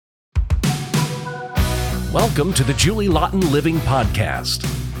Welcome to the Julie Lawton Living Podcast,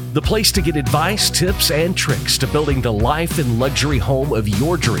 the place to get advice, tips, and tricks to building the life and luxury home of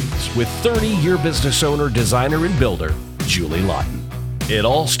your dreams with 30-year business owner, designer, and builder, Julie Lawton. It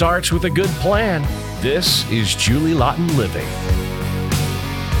all starts with a good plan. This is Julie Lawton Living.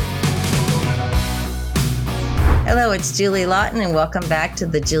 Hello, it's Julie Lawton, and welcome back to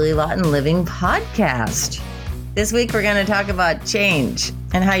the Julie Lawton Living Podcast. This week, we're going to talk about change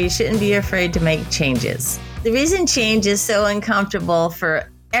and how you shouldn't be afraid to make changes. The reason change is so uncomfortable for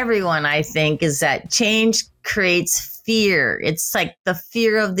everyone, I think, is that change creates fear. It's like the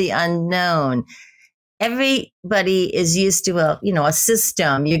fear of the unknown. Everybody is used to a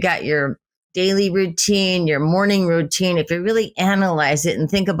system. You got your daily routine, your morning routine. If you really analyze it and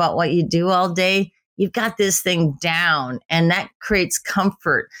think about what you do all day, you've got this thing down, and that creates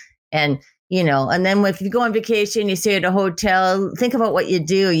comfort. And then if you go on vacation, you stay at a hotel, think about what you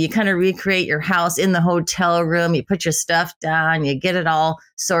do. You kind of recreate your house in the hotel room. You put your stuff down, you get it all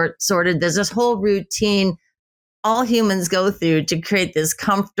sorted. There's this whole routine all humans go through to create this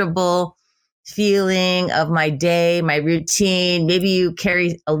comfortable feeling of my day, my routine. Maybe you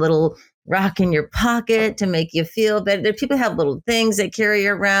carry a little rock in your pocket to make you feel better. People have little things they carry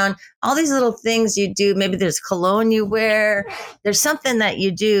around, all these little things you do. Maybe there's cologne you wear. There's something that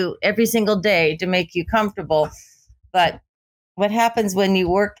you do every single day to make you comfortable. But what happens when you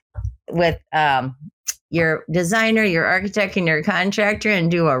work with your designer, your architect, and your contractor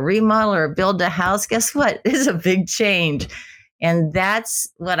and do a remodel or build a house? Guess what? It's a big change. And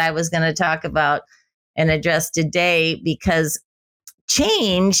that's what I was going to talk about and address today, because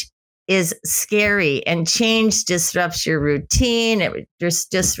change is scary, and change disrupts your routine. It just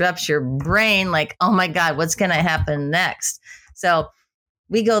disrupts your brain. Like, oh my God, what's going to happen next? So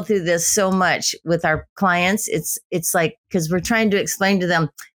we go through this so much with our clients. It's like, because we're trying to explain to them,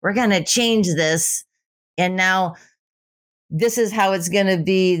 we're going to change this. And now this is how it's going to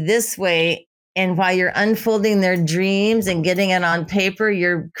be this way. And while you're unfolding their dreams and getting it on paper,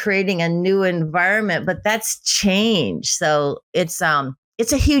 you're creating a new environment, but that's change. So it's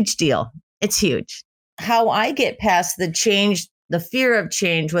a huge deal. It's huge. How I get past the change, the fear of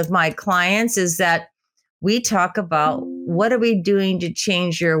change with my clients is that we talk about what are we doing to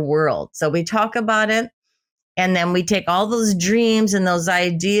change your world. So we talk about it, and then we take all those dreams and those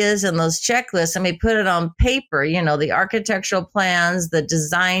ideas and those checklists and we put it on paper, the architectural plans, the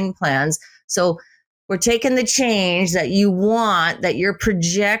design plans. So we're taking the change that you want, that you're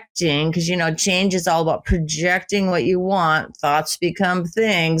projecting, because, change is all about projecting what you want. Thoughts become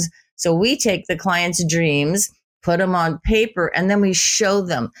things. So we take the client's dreams, put them on paper, and then we show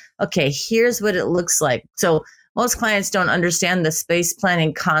them, okay, here's what it looks like. So most clients don't understand the space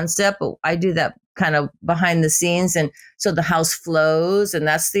planning concept, but I do that kind of behind the scenes. And so the house flows, and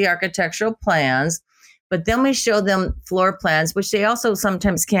that's the architectural plans. But then we show them floor plans, which they also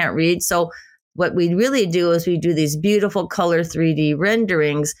sometimes can't read. So what we really do is we do these beautiful color 3D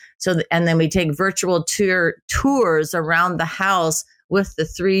renderings. And then we take virtual tours around the house with the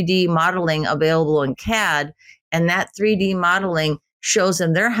 3D modeling available in CAD. And that 3D modeling shows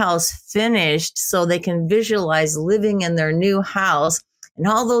them their house finished so they can visualize living in their new house. And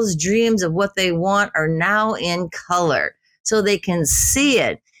all those dreams of what they want are now in color so they can see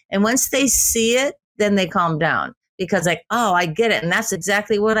it. And once they see it, then they calm down because oh, I get it. And that's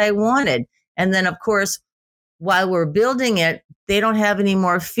exactly what I wanted. And then, of course, while we're building it, they don't have any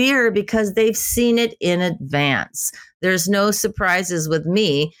more fear because they've seen it in advance. There's no surprises with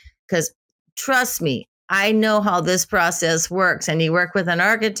me because, trust me, I know how this process works. And you work with an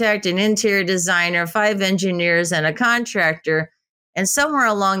architect, an interior designer, 5 engineers, and a contractor. And somewhere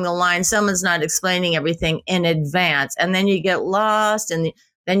along the line, someone's not explaining everything in advance. And then you get lost, and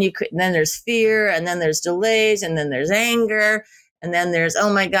then there's fear, and then there's delays, and then there's anger. And then there's,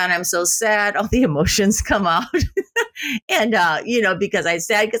 oh my God, I'm so sad. All the emotions come out. And, because I'm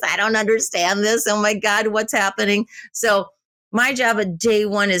sad because I don't understand this. Oh my God, what's happening? So my job at day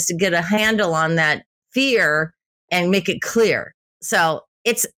one is to get a handle on that fear and make it clear. So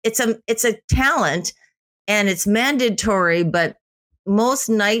it's a talent and it's mandatory, but most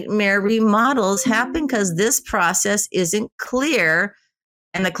nightmare remodels happen because this process isn't clear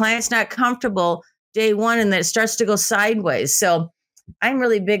and the client's not comfortable day one, and then it starts to go sideways. So I'm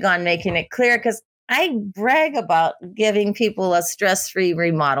really big on making it clear because I brag about giving people a stress-free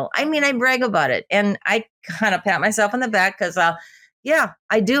remodel. I brag about it, and I kind of pat myself on the back because,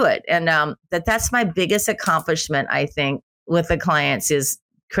 I do it. And that's my biggest accomplishment, I think, with the clients is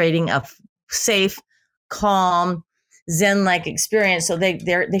creating a safe, calm, Zen-like experience. So they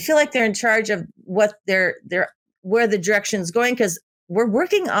feel like they're in charge of what where the direction's going, because we're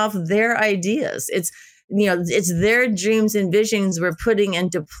working off their ideas. It's their dreams and visions we're putting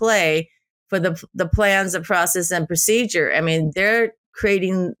into play for the plans, the process, and procedure. I mean, they're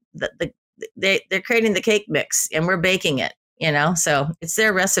creating they're creating the cake mix, and we're baking it. So it's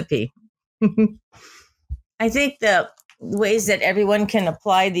their recipe. I think the ways that everyone can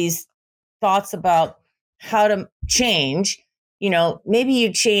apply these thoughts about how to change, maybe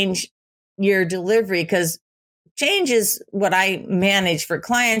you change your delivery, because change is what I manage for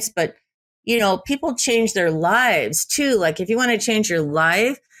clients, but people change their lives too. Like if you want to change your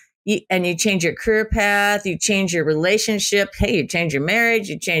life and you change your career path, you change your relationship, hey, you change your marriage,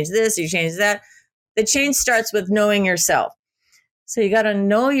 you change this, you change that. The change starts with knowing yourself. So you got to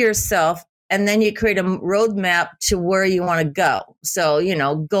know yourself, and then you create a roadmap to where you want to go. So,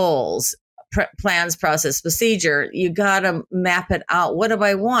 goals, plans, process, procedure, you got to map it out. What do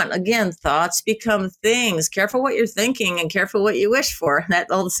I want? Again, thoughts become things. Careful what you're thinking and careful what you wish for. That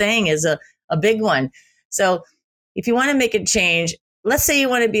old saying is a big one. So if you want to make a change, let's say you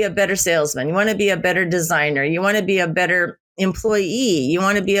want to be a better salesman, you want to be a better designer, you want to be a better employee, you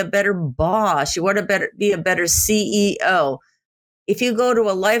want to be a better boss, you want to be a better CEO. If you go to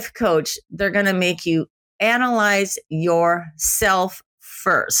a life coach, they're going to make you analyze yourself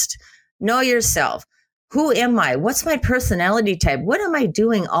first. Know yourself. Who am I? What's my personality type? What am I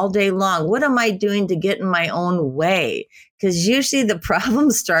doing all day long? What am I doing to get in my own way? Because usually the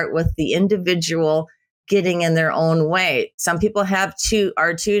problems start with the individual getting in their own way. Some people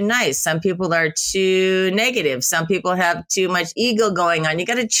are too nice. Some people are too negative. Some people have too much ego going on. You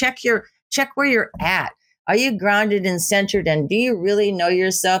got to check where you're at. Are you grounded and centered? And do you really know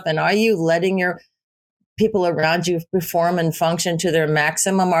yourself? And are you letting your people around you perform and function to their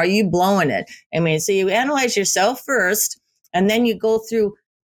maximum? Are you blowing it? I mean, so you analyze yourself first, and then you go through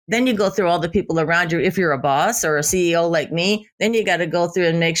all the people around you. If you're a boss or a CEO like me, then you got to go through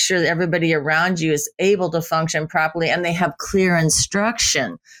and make sure that everybody around you is able to function properly and they have clear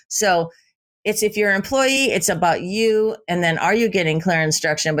instruction. So if you're an employee, it's about you. And then are you getting clear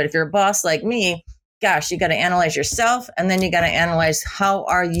instruction? But if you're a boss like me, gosh, you got to analyze yourself, and then you got to analyze how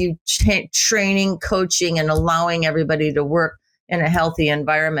are you training, coaching, and allowing everybody to work in a healthy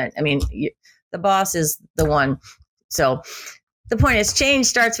environment. I mean, the boss is the one. So the point is, change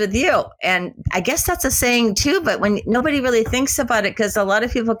starts with you. And I guess that's a saying too, but when nobody really thinks about it, because a lot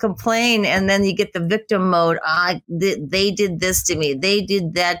of people complain, and then you get the victim mode. They did this to me. They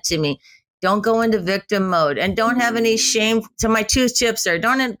did that to me. Don't go into victim mode, and don't have any shame. So my 2 tips are: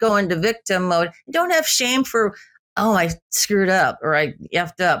 don't go into victim mode. Don't have shame for, I screwed up or I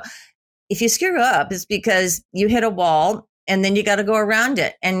effed up. If you screw up, it's because you hit a wall, and then you got to go around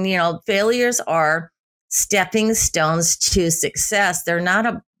it. And, failures are stepping stones to success. They're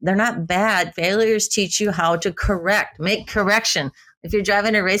not bad. Failures teach you how to make correction. If you're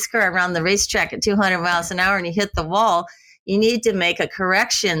driving a race car around the racetrack at 200 miles an hour and you hit the wall, you need to make a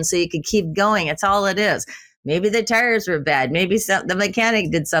correction so you can keep going. It's all it is. Maybe the tires were bad. Maybe the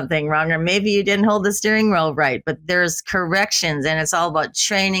mechanic did something wrong, or maybe you didn't hold the steering wheel right. But there's corrections, and it's all about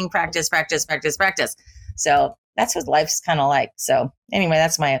training, practice, practice, practice, practice. So that's what life's kind of like. So anyway,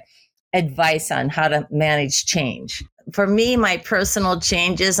 that's my advice on how to manage change. For me, my personal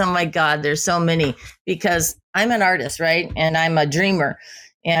changes, oh my God, there's so many, because I'm an artist, right? And I'm a dreamer.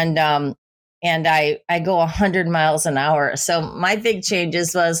 And I go 100 miles an hour. So my big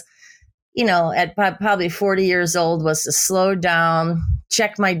changes was, at probably 40 years old, was to slow down,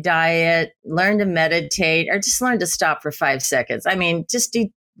 check my diet, learn to meditate, or just learn to stop for 5 seconds. I mean, just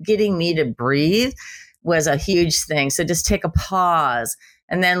getting me to breathe was a huge thing. So just take a pause,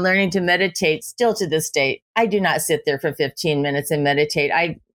 and then learning to meditate. Still to this day, I do not sit there for 15 minutes and meditate.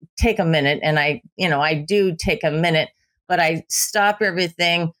 I take a minute, and I do take a minute, but I stop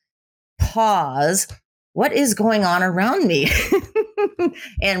everything, pause. What is going on around me?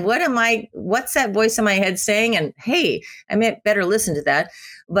 And what's that voice in my head saying? And hey, I better listen to that.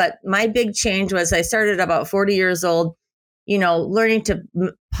 But my big change was I started about 40 years old, learning to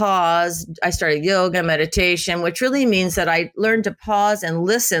pause. I started yoga, meditation, which really means that I learned to pause and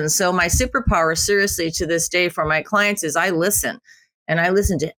listen. So my superpower, seriously, to this day for my clients is I listen. And I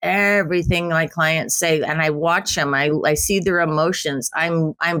listen to everything my clients say, and I watch them. I see their emotions.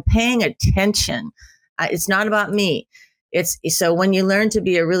 I'm paying attention. It's not about me. So when you learn to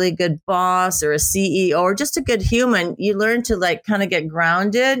be a really good boss or a CEO or just a good human, you learn to kind of get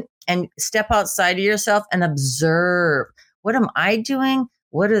grounded and step outside of yourself and observe. What am I doing?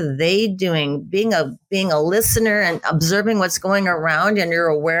 What are they doing? Being a listener and observing what's going around and your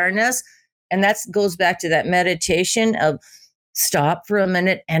awareness. And that goes back to that meditation of stop for a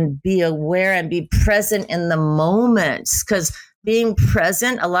minute and be aware and be present in the moment. Because being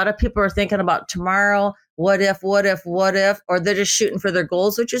present. A lot of people are thinking about tomorrow, what if, or they're just shooting for their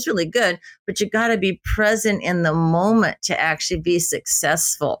goals, which is really good, but you got to be present in the moment to actually be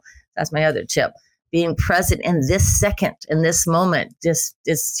successful. That's my other tip. Being present in this second, in this moment, just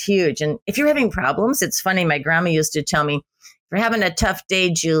is huge. And if you're having problems, it's funny. My grandma used to tell me, if you're having a tough day,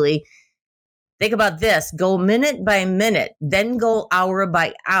 Julie, think about this, go minute by minute, then go hour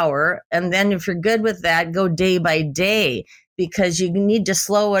by hour. And then if you're good with that, go day by day, because you need to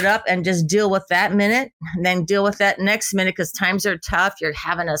slow it up and just deal with that minute and then deal with that next minute, because times are tough. You're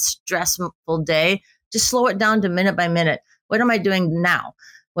having a stressful day. Just slow it down to minute by minute. What am I doing now?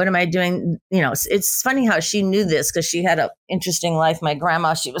 What am I doing? You know, it's funny how she knew this, because she had an interesting life. My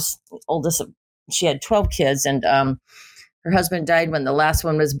grandma, she was oldest. She had 12 kids, and her husband died when the last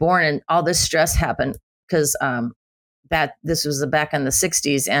one was born, and all this stress happened because this was back in the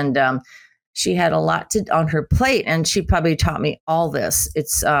 60s, and she had a lot on her plate, and she probably taught me all this.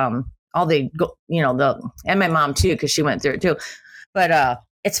 It's and my mom too, because she went through it too. But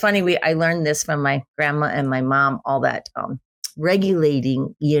it's funny, I learned this from my grandma and my mom, all that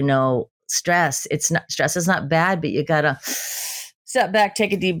regulating, stress. Stress is not bad, but you gotta step back,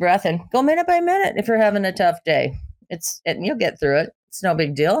 take a deep breath, and go minute by minute. If you're having a tough day, and you'll get through it. It's no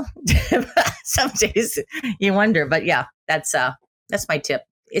big deal. Some days you wonder, but yeah, that's my tip.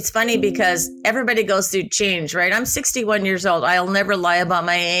 It's funny because everybody goes through change, right? I'm 61 years old. I'll never lie about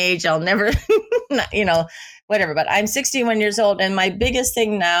my age. I'll never, whatever, but I'm 61 years old. And my biggest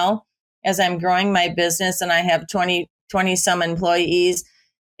thing now, as I'm growing my business and I have 20 some employees,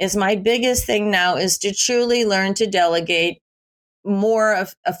 is my biggest thing now is to truly learn to delegate more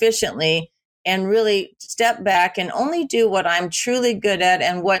efficiently and really step back and only do what I'm truly good at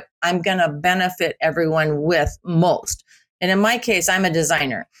and what I'm going to benefit everyone with most. And in my case, I'm a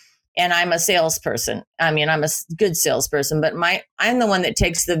designer and I'm a salesperson. I mean, I'm a good salesperson, but I'm the one that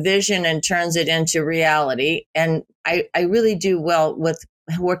takes the vision and turns it into reality. And I really do well with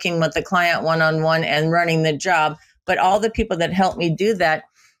working with the client one-on-one and running the job. But all the people that help me do that,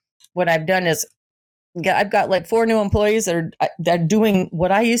 what I've done is I've got like 4 new employees that are doing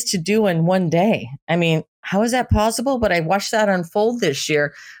what I used to do in one day. I mean, how is that possible? But I watched that unfold this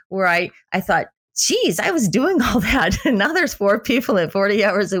year, where I thought, geez, I was doing all that. And now there's 4 people at 40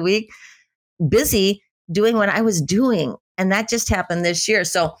 hours a week busy doing what I was doing. And that just happened this year.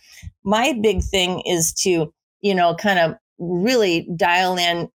 So my big thing is to, kind of really dial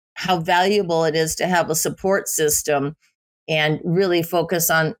in how valuable it is to have a support system and really focus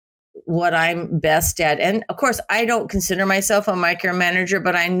on what I'm best at. And of course, I don't consider myself a micromanager,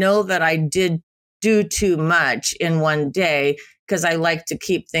 but I know that I did do too much in one day because I like to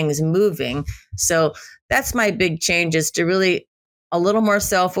keep things moving. So that's my big change, is to really a little more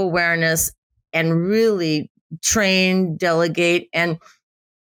self-awareness and really train, delegate. And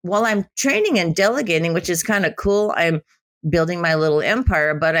while I'm training and delegating, which is kind of cool, I'm building my little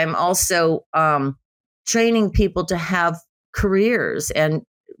empire, but I'm also training people to have careers and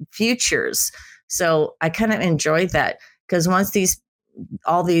futures. So I kind of enjoy that, because once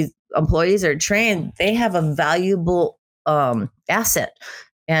all these employees are trained, they have a valuable asset.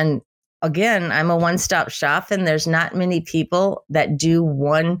 And again, I'm a one-stop shop, and there's not many people that do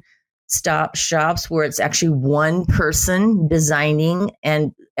one-stop shops where it's actually one person designing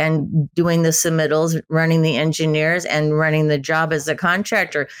and doing the submittals, running the engineers, and running the job as a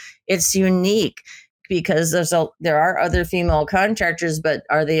contractor. It's unique, because there are other female contractors, but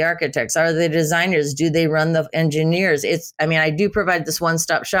are they architects? Are they designers? Do they run the engineers? I do provide this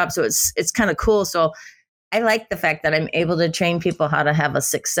one-stop shop, so it's kind of cool. So I like the fact that I'm able to train people how to have a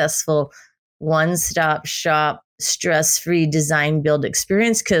successful one-stop shop, stress-free design build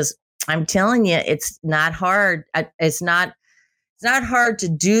experience, because I'm telling you, it's not hard. It's not hard to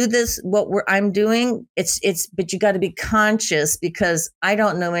do this, I'm doing. But you got to be conscious, because I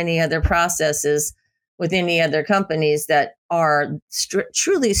don't know any other processes with any other companies that are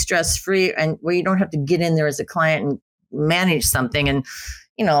truly stress-free, and where you don't have to get in there as a client and manage something and,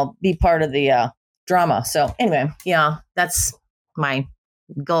 be part of the drama. So anyway, yeah, that's my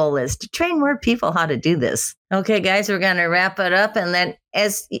goal, is to train more people how to do this. Okay, guys, we're going to wrap it up. And then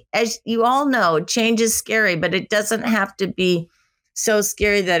as you all know, change is scary, but it doesn't have to be so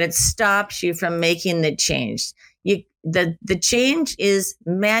scary that it stops you from making the change. The change is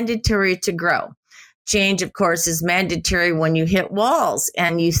mandatory to grow. Change, of course, is mandatory when you hit walls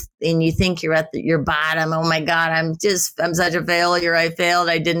and you think you're at your bottom. Oh my God, I'm such a failure. I failed.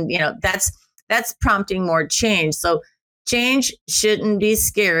 I didn't, that's prompting more change. So change shouldn't be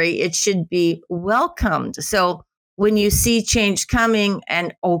scary. It should be welcomed. So when you see change coming,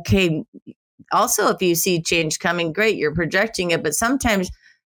 and okay, also, if you see change coming, great, you're projecting it, but sometimes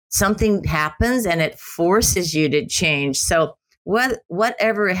something happens and it forces you to change. So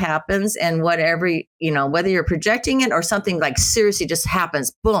whatever happens and whatever, whether you're projecting it or something like seriously just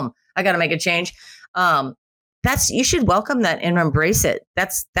happens, boom, I got to make a change. You should welcome that and embrace it.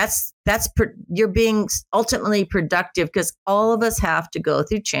 You're being ultimately productive, because all of us have to go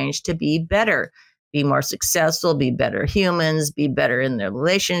through change to be better, be more successful, be better humans, be better in their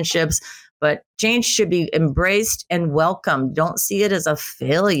relationships. But change should be embraced and welcomed. Don't see it as a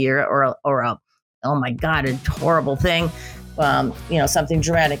failure or a oh my God, a horrible thing. Something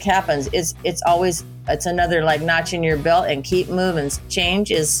dramatic happens. It's another like notch in your belt, and keep moving.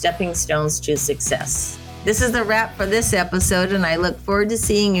 Change is stepping stones to success. This is the wrap for this episode, and I look forward to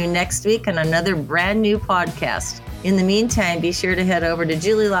seeing you next week on another brand new podcast. In the meantime, be sure to head over to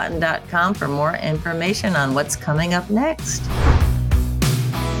julielawton.com for more information on what's coming up next.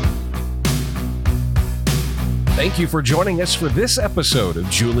 Thank you for joining us for this episode of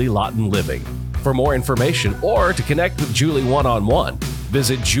Julie Lawton Living. For more information or to connect with Julie one-on-one,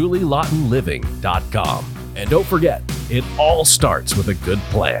 visit julielawtonliving.com. And don't forget, it all starts with a good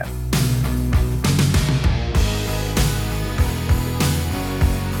plan.